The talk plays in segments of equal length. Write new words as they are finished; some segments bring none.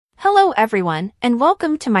Hello everyone, and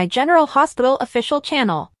welcome to my General Hospital official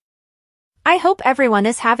channel. I hope everyone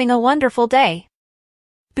is having a wonderful day.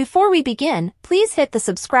 Before we begin, please hit the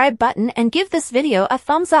subscribe button and give this video a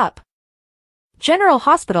thumbs up. General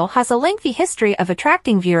Hospital has a lengthy history of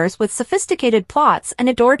attracting viewers with sophisticated plots and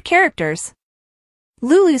adored characters.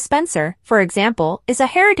 Lulu Spencer, for example, is a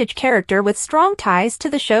heritage character with strong ties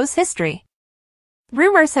to the show's history.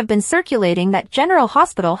 Rumors have been circulating that General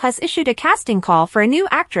Hospital has issued a casting call for a new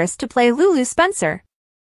actress to play Lulu Spencer.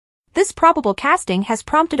 This probable casting has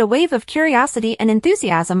prompted a wave of curiosity and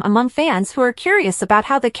enthusiasm among fans who are curious about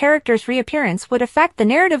how the character's reappearance would affect the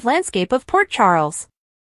narrative landscape of Port Charles.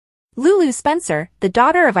 Lulu Spencer, the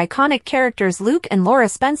daughter of iconic characters Luke and Laura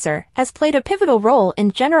Spencer, has played a pivotal role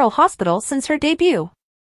in General Hospital since her debut.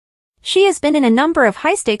 She has been in a number of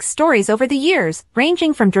high-stakes stories over the years,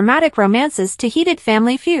 ranging from dramatic romances to heated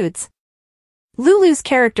family feuds. Lulu's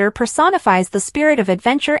character personifies the spirit of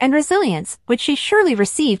adventure and resilience, which she surely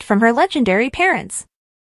received from her legendary parents.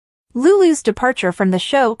 Lulu's departure from the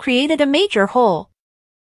show created a major hole.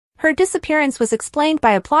 Her disappearance was explained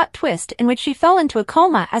by a plot twist in which she fell into a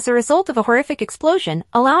coma as a result of a horrific explosion,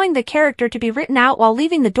 allowing the character to be written out while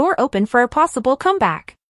leaving the door open for a possible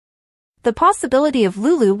comeback. The possibility of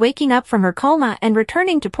Lulu waking up from her coma and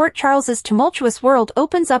returning to Port Charles's tumultuous world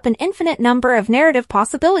opens up an infinite number of narrative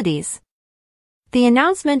possibilities. The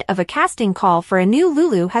announcement of a casting call for a new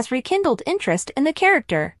Lulu has rekindled interest in the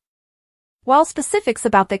character. While specifics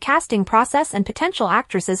about the casting process and potential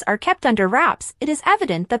actresses are kept under wraps, it is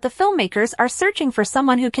evident that the filmmakers are searching for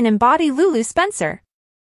someone who can embody Lulu Spencer.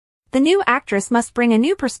 The new actress must bring a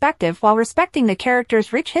new perspective while respecting the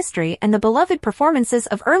character's rich history and the beloved performances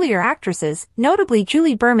of earlier actresses, notably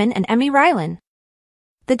Julie Berman and Emmy Rylan.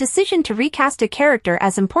 The decision to recast a character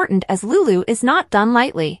as important as Lulu is not done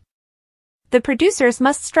lightly. The producers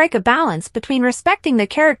must strike a balance between respecting the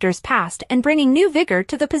character's past and bringing new vigor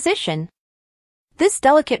to the position. This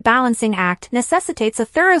delicate balancing act necessitates a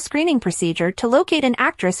thorough screening procedure to locate an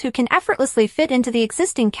actress who can effortlessly fit into the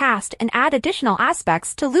existing cast and add additional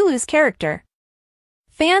aspects to Lulu's character.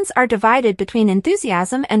 Fans are divided between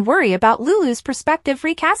enthusiasm and worry about Lulu's prospective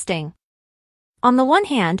recasting. On the one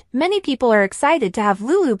hand, many people are excited to have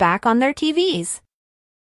Lulu back on their TVs.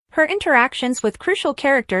 Her interactions with crucial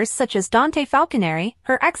characters such as Dante Falconeri,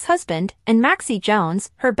 her ex-husband, and Maxie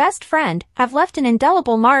Jones, her best friend, have left an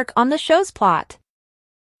indelible mark on the show's plot.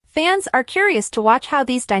 Fans are curious to watch how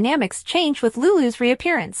these dynamics change with Lulu's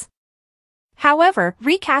reappearance. However,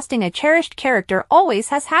 recasting a cherished character always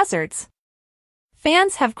has hazards.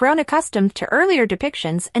 Fans have grown accustomed to earlier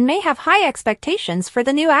depictions and may have high expectations for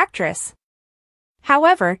the new actress.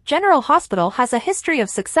 However, General Hospital has a history of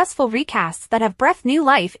successful recasts that have breathed new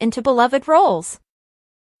life into beloved roles.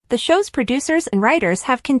 The show's producers and writers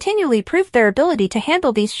have continually proved their ability to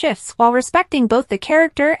handle these shifts while respecting both the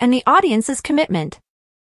character and the audience's commitment.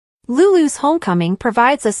 Lulu's homecoming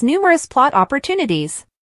provides us numerous plot opportunities.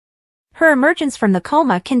 Her emergence from the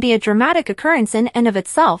coma can be a dramatic occurrence in and of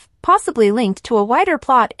itself, possibly linked to a wider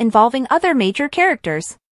plot involving other major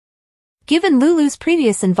characters. Given Lulu's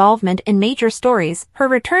previous involvement in major stories, her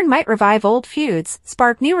return might revive old feuds,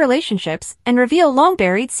 spark new relationships, and reveal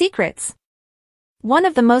long-buried secrets. One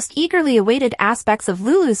of the most eagerly awaited aspects of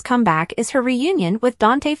Lulu's comeback is her reunion with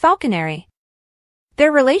Dante Falconeri.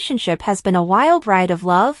 Their relationship has been a wild ride of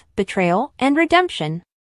love, betrayal, and redemption.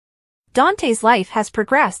 Dante's life has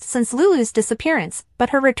progressed since Lulu's disappearance, but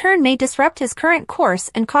her return may disrupt his current course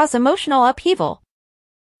and cause emotional upheaval.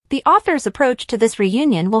 The author's approach to this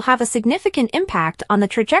reunion will have a significant impact on the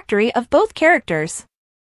trajectory of both characters.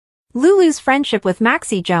 Lulu's friendship with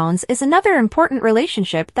Maxie Jones is another important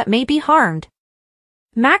relationship that may be harmed.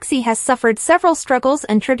 Maxie has suffered several struggles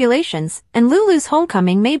and tribulations, and Lulu's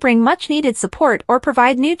homecoming may bring much-needed support or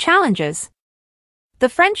provide new challenges. The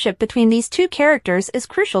friendship between these two characters is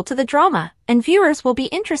crucial to the drama, and viewers will be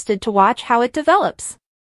interested to watch how it develops.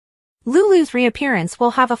 Lulu's reappearance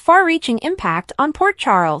will have a far-reaching impact on Port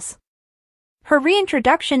Charles. Her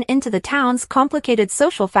reintroduction into the town's complicated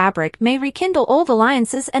social fabric may rekindle old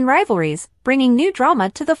alliances and rivalries, bringing new drama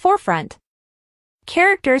to the forefront.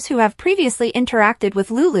 Characters who have previously interacted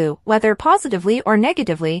with Lulu, whether positively or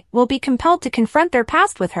negatively, will be compelled to confront their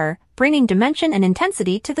past with her, bringing dimension and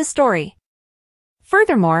intensity to the story.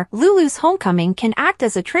 Furthermore, Lulu's homecoming can act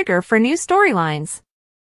as a trigger for new storylines.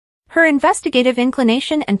 Her investigative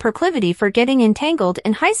inclination and proclivity for getting entangled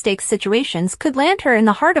in high-stakes situations could land her in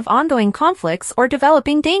the heart of ongoing conflicts or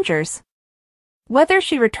developing dangers. Whether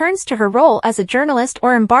she returns to her role as a journalist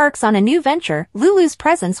or embarks on a new venture, Lulu's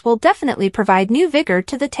presence will definitely provide new vigor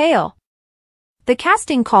to the tale. The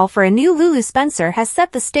casting call for a new Lulu Spencer has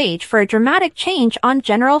set the stage for a dramatic change on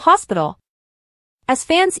General Hospital. As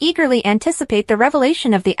fans eagerly anticipate the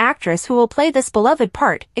revelation of the actress who will play this beloved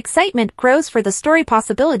part, excitement grows for the story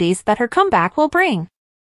possibilities that her comeback will bring.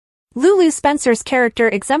 Lulu Spencer's character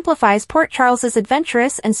exemplifies Port Charles's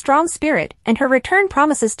adventurous and strong spirit, and her return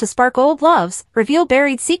promises to spark old loves, reveal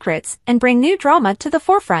buried secrets, and bring new drama to the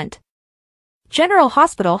forefront. General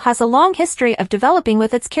Hospital has a long history of developing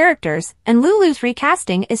with its characters, and Lulu's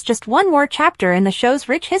recasting is just one more chapter in the show's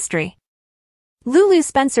rich history. Lulu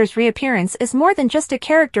Spencer's reappearance is more than just a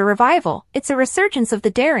character revival, it's a resurgence of the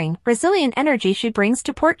daring, resilient energy she brings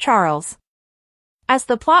to Port Charles. As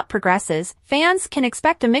the plot progresses, fans can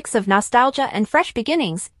expect a mix of nostalgia and fresh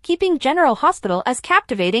beginnings, keeping General Hospital as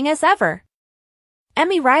captivating as ever.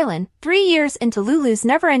 Emmy Rylan, 3 years into Lulu's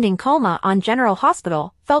never-ending coma on General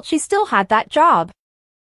Hospital, felt she still had that job.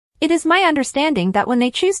 It is my understanding that when they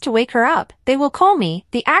choose to wake her up, they will call me,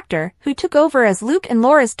 the actor, who took over as Luke and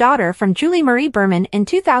Laura's daughter from Julie Marie Berman in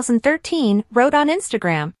 2013, wrote on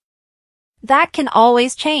Instagram. That can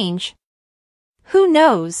always change. Who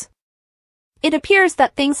knows? It appears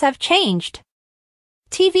that things have changed.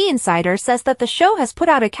 TV Insider says that the show has put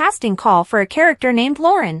out a casting call for a character named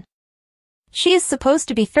Lauren. She is supposed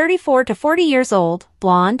to be 34 to 40 years old,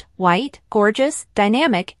 blonde, white, gorgeous,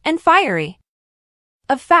 dynamic, and fiery.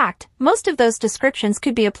 Of fact, most of those descriptions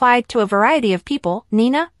could be applied to a variety of people.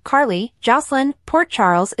 Nina, Carly, Jocelyn, Port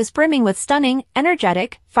Charles is brimming with stunning,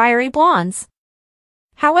 energetic, fiery blondes.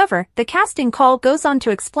 However, the casting call goes on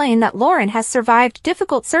to explain that Lauren has survived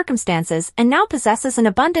difficult circumstances and now possesses an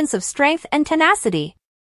abundance of strength and tenacity.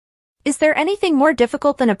 Is there anything more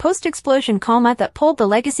difficult than a post-explosion coma that pulled the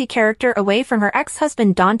legacy character away from her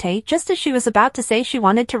ex-husband Dante just as she was about to say she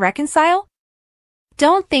wanted to reconcile?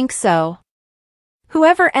 Don't think so.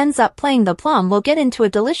 Whoever ends up playing the plum will get into a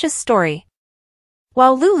delicious story.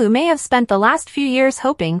 While Lulu may have spent the last few years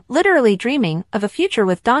hoping, literally dreaming, of a future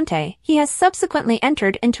with Dante, he has subsequently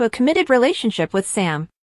entered into a committed relationship with Sam.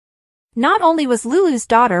 Not only was Lulu's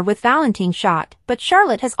daughter with Valentine shot, but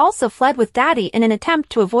Charlotte has also fled with Daddy in an attempt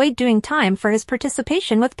to avoid doing time for his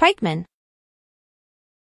participation with Pikeman.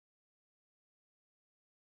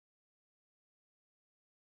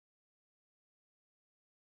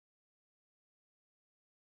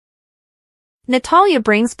 Natalia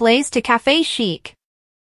brings Blaze to Café Chic.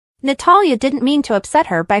 Natalia didn't mean to upset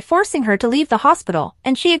her by forcing her to leave the hospital,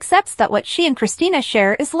 and she accepts that what she and Christina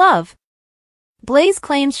share is love. Blaze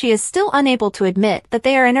claims she is still unable to admit that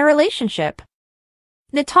they are in a relationship.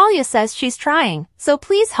 Natalia says she's trying, so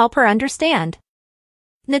please help her understand.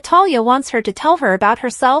 Natalia wants her to tell her about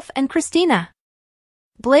herself and Christina.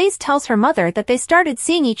 Blaze tells her mother that they started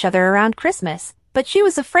seeing each other around Christmas, but she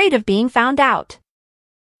was afraid of being found out.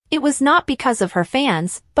 It was not because of her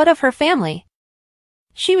fans, but of her family.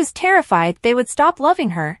 She was terrified they would stop loving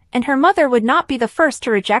her, and her mother would not be the first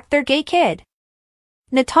to reject their gay kid.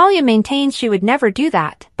 Natalia maintains she would never do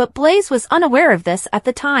that, but Blaze was unaware of this at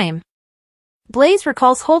the time. Blaze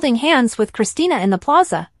recalls holding hands with Christina in the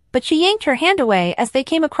plaza, but she yanked her hand away as they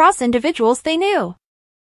came across individuals they knew.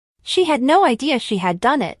 She had no idea she had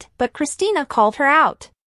done it, but Christina called her out.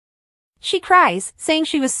 She cries, saying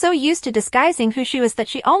she was so used to disguising who she was that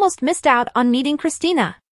she almost missed out on meeting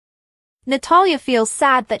Christina. Natalia feels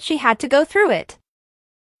sad that she had to go through it.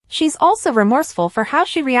 She's also remorseful for how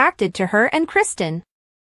she reacted to her and Kristen.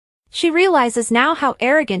 She realizes now how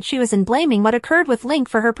arrogant she was in blaming what occurred with Link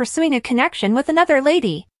for her pursuing a connection with another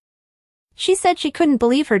lady. She said she couldn't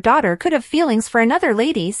believe her daughter could have feelings for another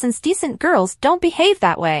lady since decent girls don't behave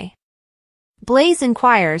that way. Blaze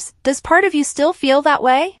inquires, "Does part of you still feel that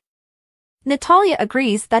way?" Natalia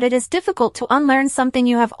agrees that it is difficult to unlearn something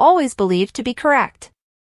you have always believed to be correct.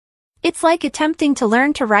 It's like attempting to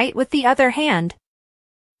learn to write with the other hand.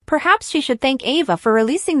 Perhaps she should thank Ava for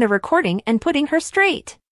releasing the recording and putting her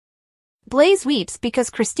straight. Blaze weeps because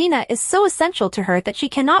Christina is so essential to her that she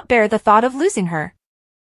cannot bear the thought of losing her.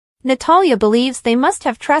 Natalia believes they must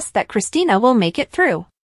have trust that Christina will make it through.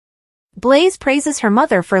 Blaze praises her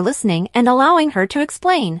mother for listening and allowing her to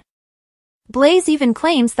explain. Blaze even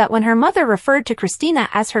claims that when her mother referred to Christina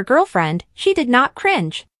as her girlfriend, she did not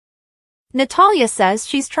cringe. Natalia says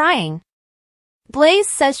she's trying. Blaze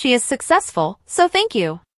says she is successful, so thank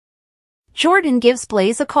you. Jordan gives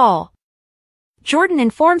Blaze a call. Jordan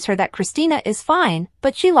informs her that Christina is fine,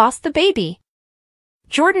 but she lost the baby.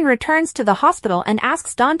 Jordan returns to the hospital and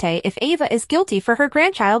asks Dante if Ava is guilty for her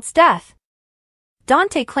grandchild's death.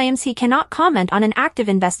 Dante claims he cannot comment on an active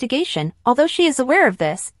investigation, although she is aware of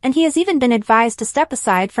this, and he has even been advised to step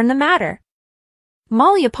aside from the matter.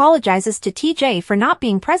 Molly apologizes to TJ for not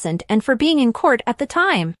being present and for being in court at the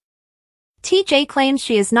time. TJ claims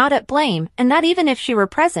she is not at blame and that even if she were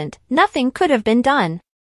present, nothing could have been done.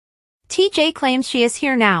 TJ claims she is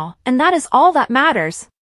here now, and that is all that matters.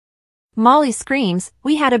 Molly screams,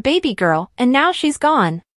 "We had a baby girl, and now she's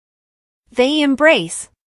gone." They embrace.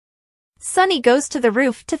 Sunny goes to the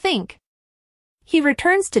roof to think. He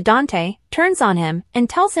returns to Dante, turns on him, and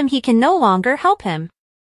tells him he can no longer help him.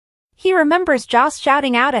 He remembers Joss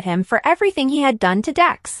shouting out at him for everything he had done to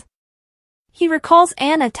Dex. He recalls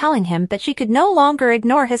Anna telling him that she could no longer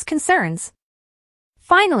ignore his concerns.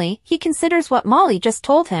 Finally, he considers what Molly just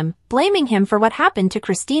told him, blaming him for what happened to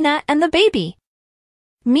Christina and the baby.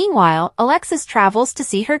 Meanwhile, Alexis travels to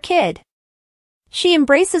see her kid. She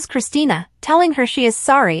embraces Christina, telling her she is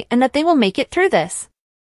sorry and that they will make it through this.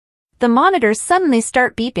 The monitors suddenly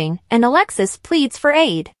start beeping, and Alexis pleads for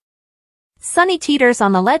aid. Sunny teeters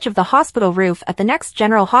on the ledge of the hospital roof at the next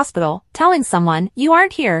general hospital, telling someone, "You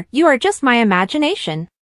aren't here, you are just my imagination."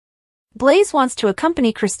 Blaze wants to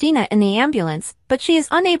accompany Christina in the ambulance, but she is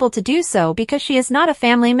unable to do so because she is not a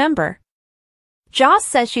family member. Joss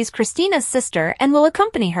says she's Christina's sister and will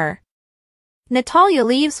accompany her. Natalia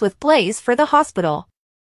leaves with Blaze for the hospital.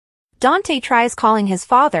 Dante tries calling his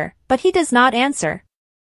father, but he does not answer.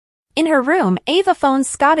 In her room, Ava phones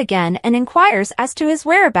Scott again and inquires as to his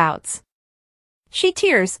whereabouts. She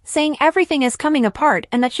tears, saying everything is coming apart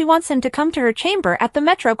and that she wants him to come to her chamber at the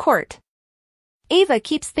Metro Court. Ava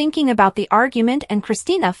keeps thinking about the argument and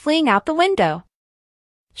Christina fleeing out the window.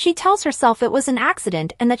 She tells herself it was an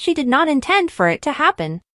accident and that she did not intend for it to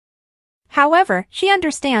happen. However, she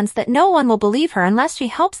understands that no one will believe her unless she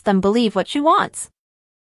helps them believe what she wants.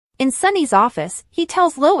 In Sunny's office, he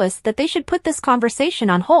tells Lois that they should put this conversation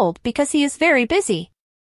on hold because he is very busy.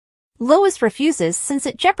 Lois refuses since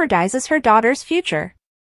it jeopardizes her daughter's future.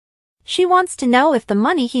 She wants to know if the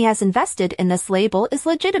money he has invested in this label is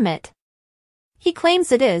legitimate. He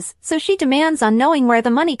claims it is, so she demands on knowing where the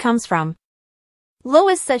money comes from.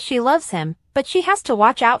 Lois says she loves him, but she has to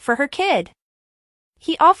watch out for her kid.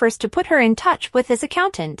 He offers to put her in touch with his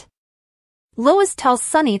accountant. Lois tells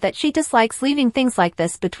Sunny that she dislikes leaving things like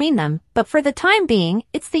this between them, but for the time being,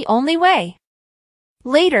 it's the only way.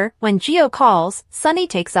 Later, when Gio calls, Sunny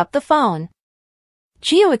takes up the phone.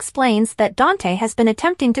 Gio explains that Dante has been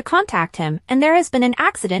attempting to contact him and there has been an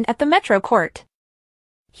accident at the Metro Court.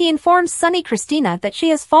 He informs Sunny Christina that she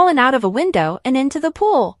has fallen out of a window and into the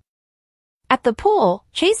pool. At the pool,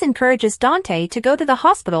 Chase encourages Dante to go to the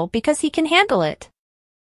hospital because he can handle it.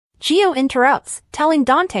 Gio interrupts, telling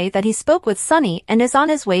Dante that he spoke with Sunny and is on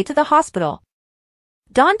his way to the hospital.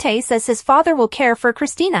 Dante says his father will care for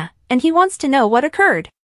Christina, and he wants to know what occurred.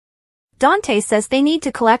 Dante says they need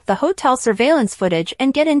to collect the hotel surveillance footage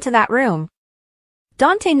and get into that room.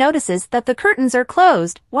 Dante notices that the curtains are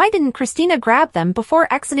closed. Why didn't Christina grab them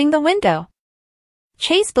before exiting the window?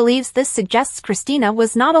 Chase believes this suggests Christina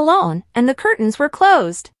was not alone, and the curtains were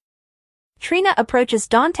closed. Trina approaches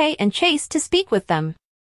Dante and Chase to speak with them.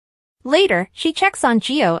 Later, she checks on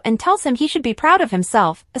Gio and tells him he should be proud of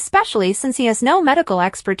himself, especially since he has no medical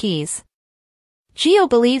expertise. Gio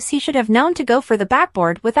believes he should have known to go for the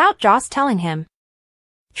backboard without Joss telling him.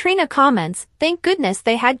 Trina comments, "Thank goodness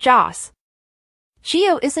they had Joss."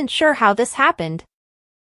 Gio isn't sure how this happened.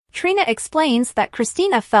 Trina explains that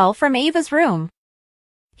Christina fell from Ava's room.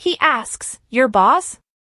 He asks, "Your boss?"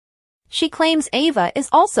 She claims Ava is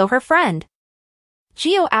also her friend.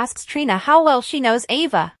 Gio asks Trina how well she knows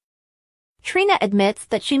Ava. Trina admits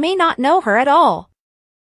that she may not know her at all.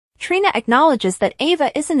 Trina acknowledges that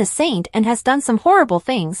Ava isn't a saint and has done some horrible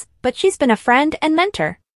things, but she's been a friend and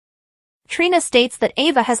mentor. Trina states that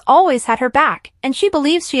Ava has always had her back, and she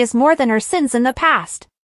believes she is more than her sins in the past.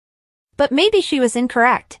 But maybe she was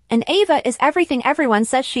incorrect, and Ava is everything everyone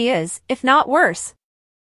says she is, if not worse.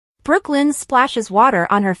 Brooklyn splashes water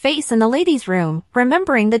on her face in the ladies' room,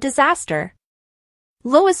 remembering the disaster.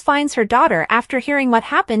 Lois finds her daughter after hearing what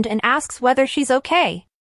happened and asks whether she's okay.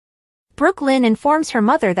 Brooklyn informs her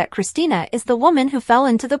mother that Christina is the woman who fell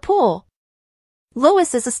into the pool.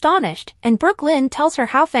 Lois is astonished, and Brooklyn tells her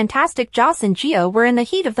how fantastic Joss and Gio were in the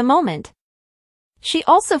heat of the moment. She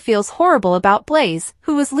also feels horrible about Blaze,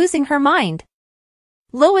 who was losing her mind.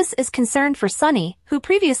 Lois is concerned for Sunny, who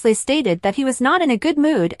previously stated that he was not in a good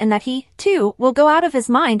mood and that he, too, will go out of his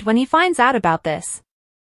mind when he finds out about this.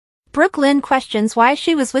 Brooklyn questions why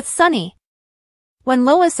she was with Sunny. When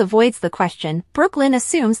Lois avoids the question, Brooklyn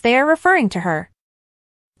assumes they are referring to her.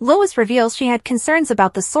 Lois reveals she had concerns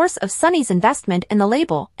about the source of Sunny's investment in the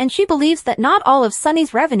label, and she believes that not all of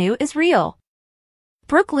Sunny's revenue is real.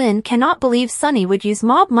 Brooklyn cannot believe Sunny would use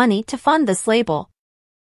mob money to fund this label.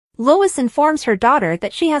 Lois informs her daughter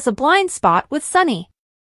that she has a blind spot with Sunny.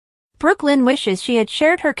 Brooklyn wishes she had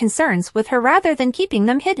shared her concerns with her rather than keeping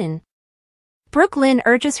them hidden. Brooklyn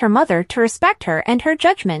urges her mother to respect her and her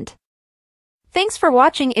judgment. Thanks for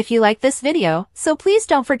watching. If you like this video, so please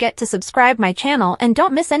don't forget to subscribe my channel and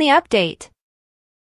don't miss any update.